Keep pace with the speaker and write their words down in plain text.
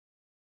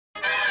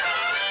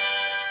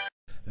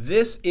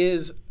This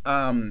is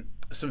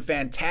some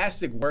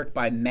fantastic work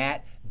by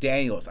Matt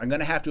Daniels. I'm going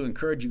to have to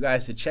encourage you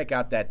guys to check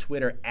out that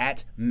Twitter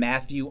at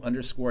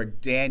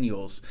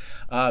Matthew_Daniels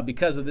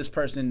because of this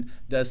person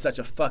does such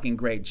a fucking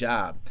great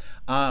job.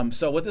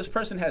 So what this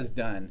person has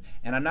done,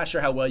 and I'm not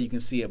sure how well you can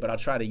see it, but I'll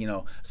try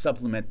to,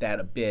 supplement that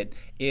a bit,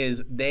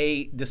 is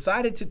they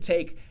decided to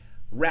take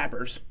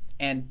rappers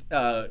and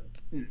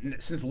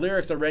since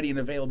lyrics are ready and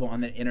available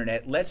on the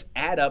internet, let's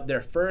add up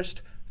their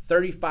first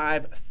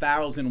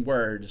 35,000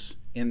 words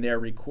in their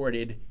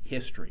recorded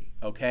history,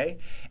 okay?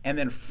 And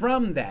then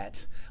from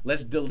that,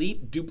 let's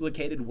delete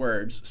duplicated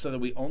words so that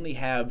we only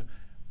have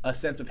a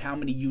sense of how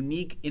many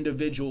unique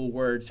individual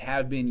words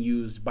have been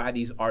used by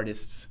these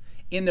artists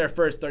in their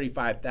first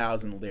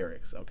 35,000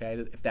 lyrics,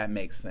 okay? If that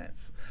makes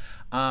sense.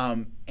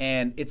 And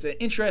it's an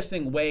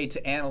interesting way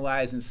to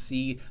analyze and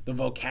see the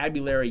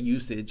vocabulary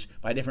usage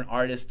by different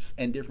artists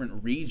and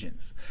different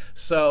regions.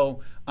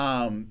 So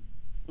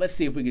let's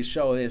see if we can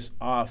show this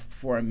off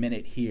for a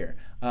minute here.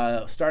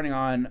 Starting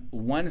on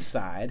one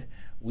side,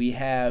 we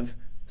have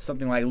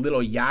something like Lil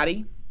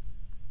Yachty,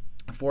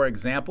 for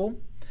example.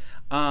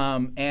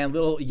 And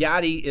Lil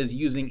Yachty is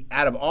using,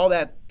 out of all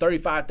that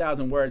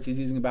 35,000 words, he's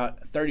using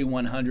about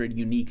 3,100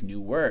 unique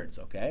new words,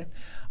 okay?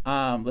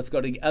 Let's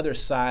go to the other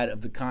side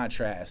of the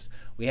contrast.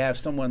 We have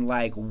someone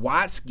like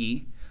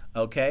Watsky,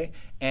 okay?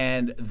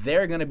 And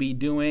they're gonna be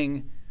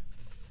doing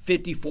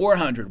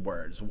 5,400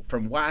 words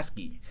from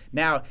Watsky.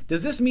 Now,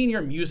 does this mean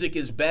your music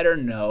is better?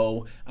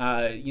 No.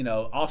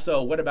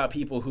 Also, what about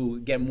people who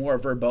get more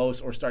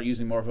verbose or start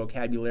using more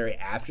vocabulary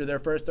after their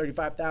first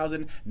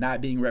 35,000? Not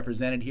being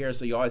represented here,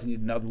 so you always need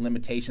to know the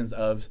limitations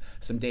of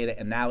some data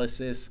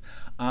analysis.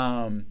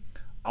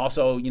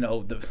 Also,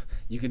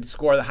 you could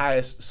score the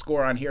highest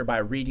score on here by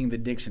reading the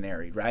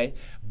dictionary, right?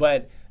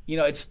 But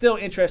it's still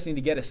interesting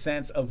to get a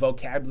sense of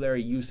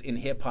vocabulary use in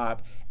hip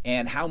hop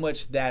and how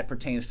much that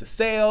pertains to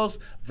sales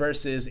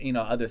versus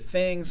other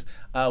things.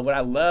 What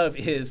I love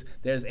is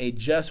there's a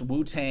Just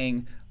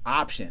Wu-Tang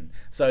option.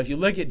 So if you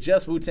look at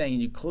Just Wu-Tang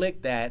and you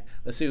click that,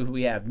 let's see who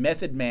we have.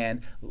 Method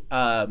Man,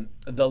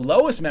 the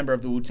lowest member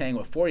of the Wu-Tang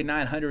with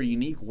 4,900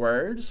 unique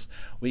words.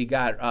 We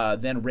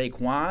got then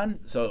Raekwon,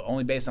 so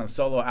only based on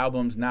solo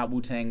albums, not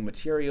Wu-Tang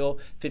material,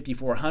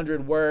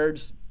 5,400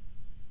 words.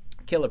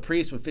 Killah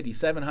Priest with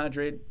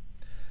 5,700.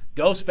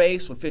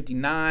 Ghostface with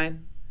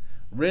 59.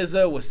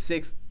 RZA with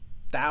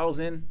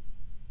 6,000.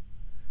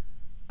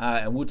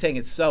 And Wu-Tang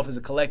itself as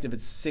a collective,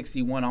 it's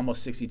 61,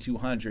 almost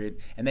 6,200.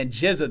 And then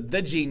GZA,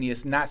 the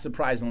genius, not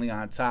surprisingly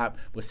on top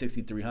with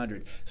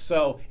 6,300.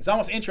 So it's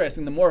almost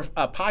interesting. The more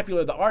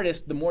popular the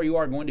artist, the more you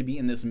are going to be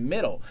in this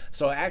middle.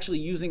 So actually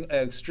using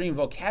extreme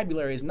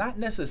vocabulary is not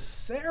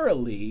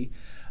necessarily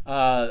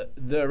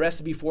the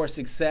recipe for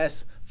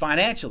success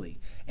financially.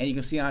 And you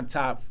can see on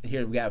top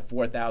here we have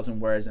 4,000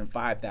 words and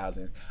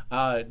 5,000.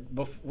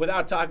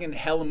 Without talking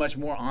hella much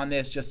more on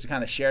this, just to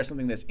kind of share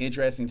something that's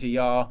interesting to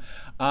y'all.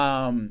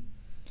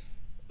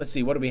 Let's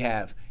see, what do we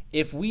have?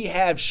 If we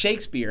have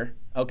Shakespeare,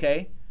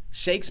 okay,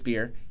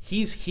 Shakespeare,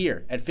 he's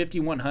here at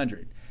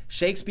 5,100.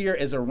 Shakespeare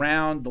is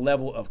around the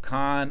level of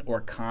Khan or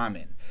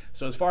Common.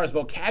 So as far as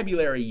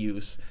vocabulary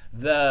use,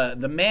 the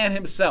man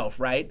himself,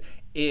 right,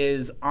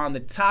 is on the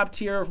top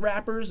tier of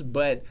rappers,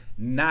 but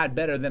not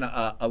better than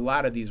a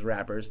lot of these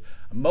rappers.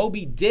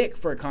 Moby Dick,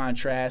 for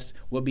contrast,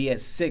 will be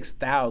at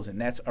 6,000.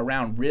 That's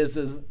around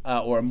RZA's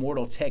or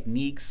Immortal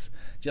Techniques,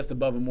 just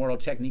above Immortal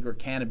Technique or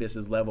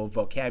Cannabis's level of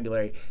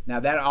vocabulary. Now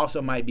that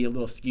also might be a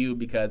little skewed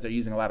because they're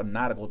using a lot of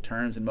nautical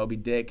terms in Moby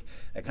Dick.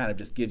 That kind of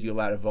just gives you a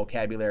lot of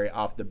vocabulary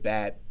off the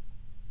bat.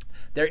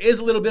 There is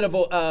a little bit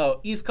of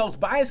East Coast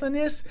bias on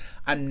this.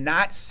 I'm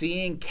not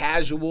seeing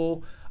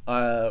Casual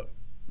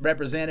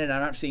represented.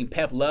 I'm not seeing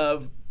Pep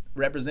Love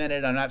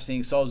represented. I'm not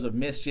seeing Souls of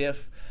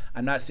Mischief.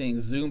 I'm not seeing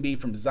Zumbi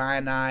from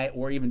Zionai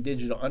or even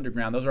Digital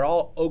Underground. Those are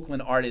all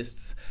Oakland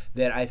artists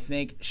that I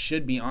think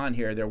should be on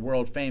here. They're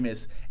world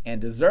famous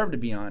and deserve to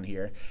be on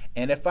here.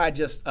 And if I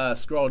just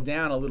scroll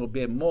down a little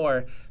bit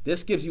more,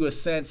 this gives you a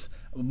sense,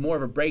 more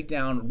of a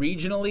breakdown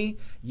regionally.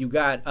 You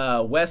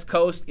got West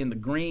Coast in the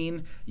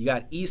green. You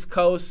got East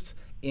Coast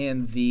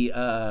in the,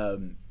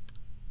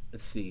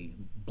 let's see,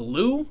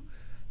 blue.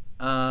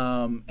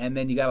 And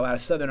then you got a lot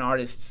of Southern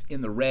artists in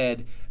the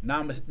red.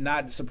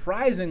 Not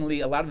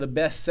surprisingly, a lot of the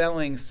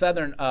best-selling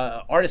Southern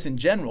artists in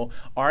general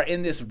are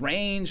in this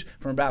range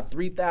from about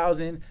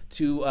 3,000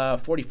 to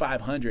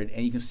 4,500,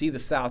 and you can see the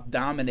South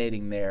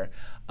dominating there.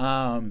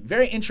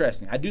 Very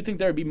interesting. I do think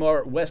there would be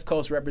more West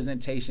Coast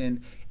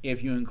representation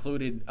if you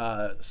included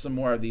some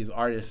more of these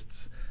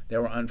artists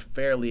that were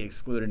unfairly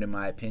excluded, in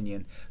my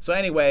opinion. So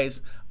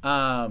anyways,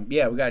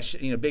 yeah, we got,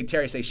 Big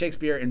Terry say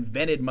Shakespeare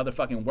invented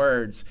motherfucking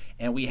words,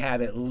 and we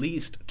have at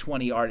least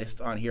 20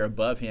 artists on here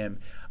above him.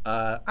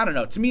 I don't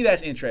know. To me,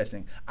 that's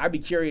interesting. I'd be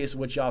curious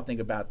what y'all think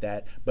about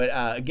that. But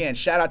again,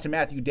 shout out to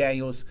Matthew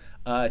Daniels.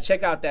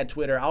 Check out that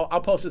Twitter.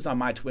 I'll post this on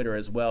my Twitter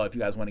as well if you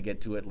guys want to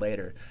get to it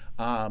later.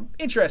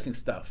 Interesting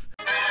stuff.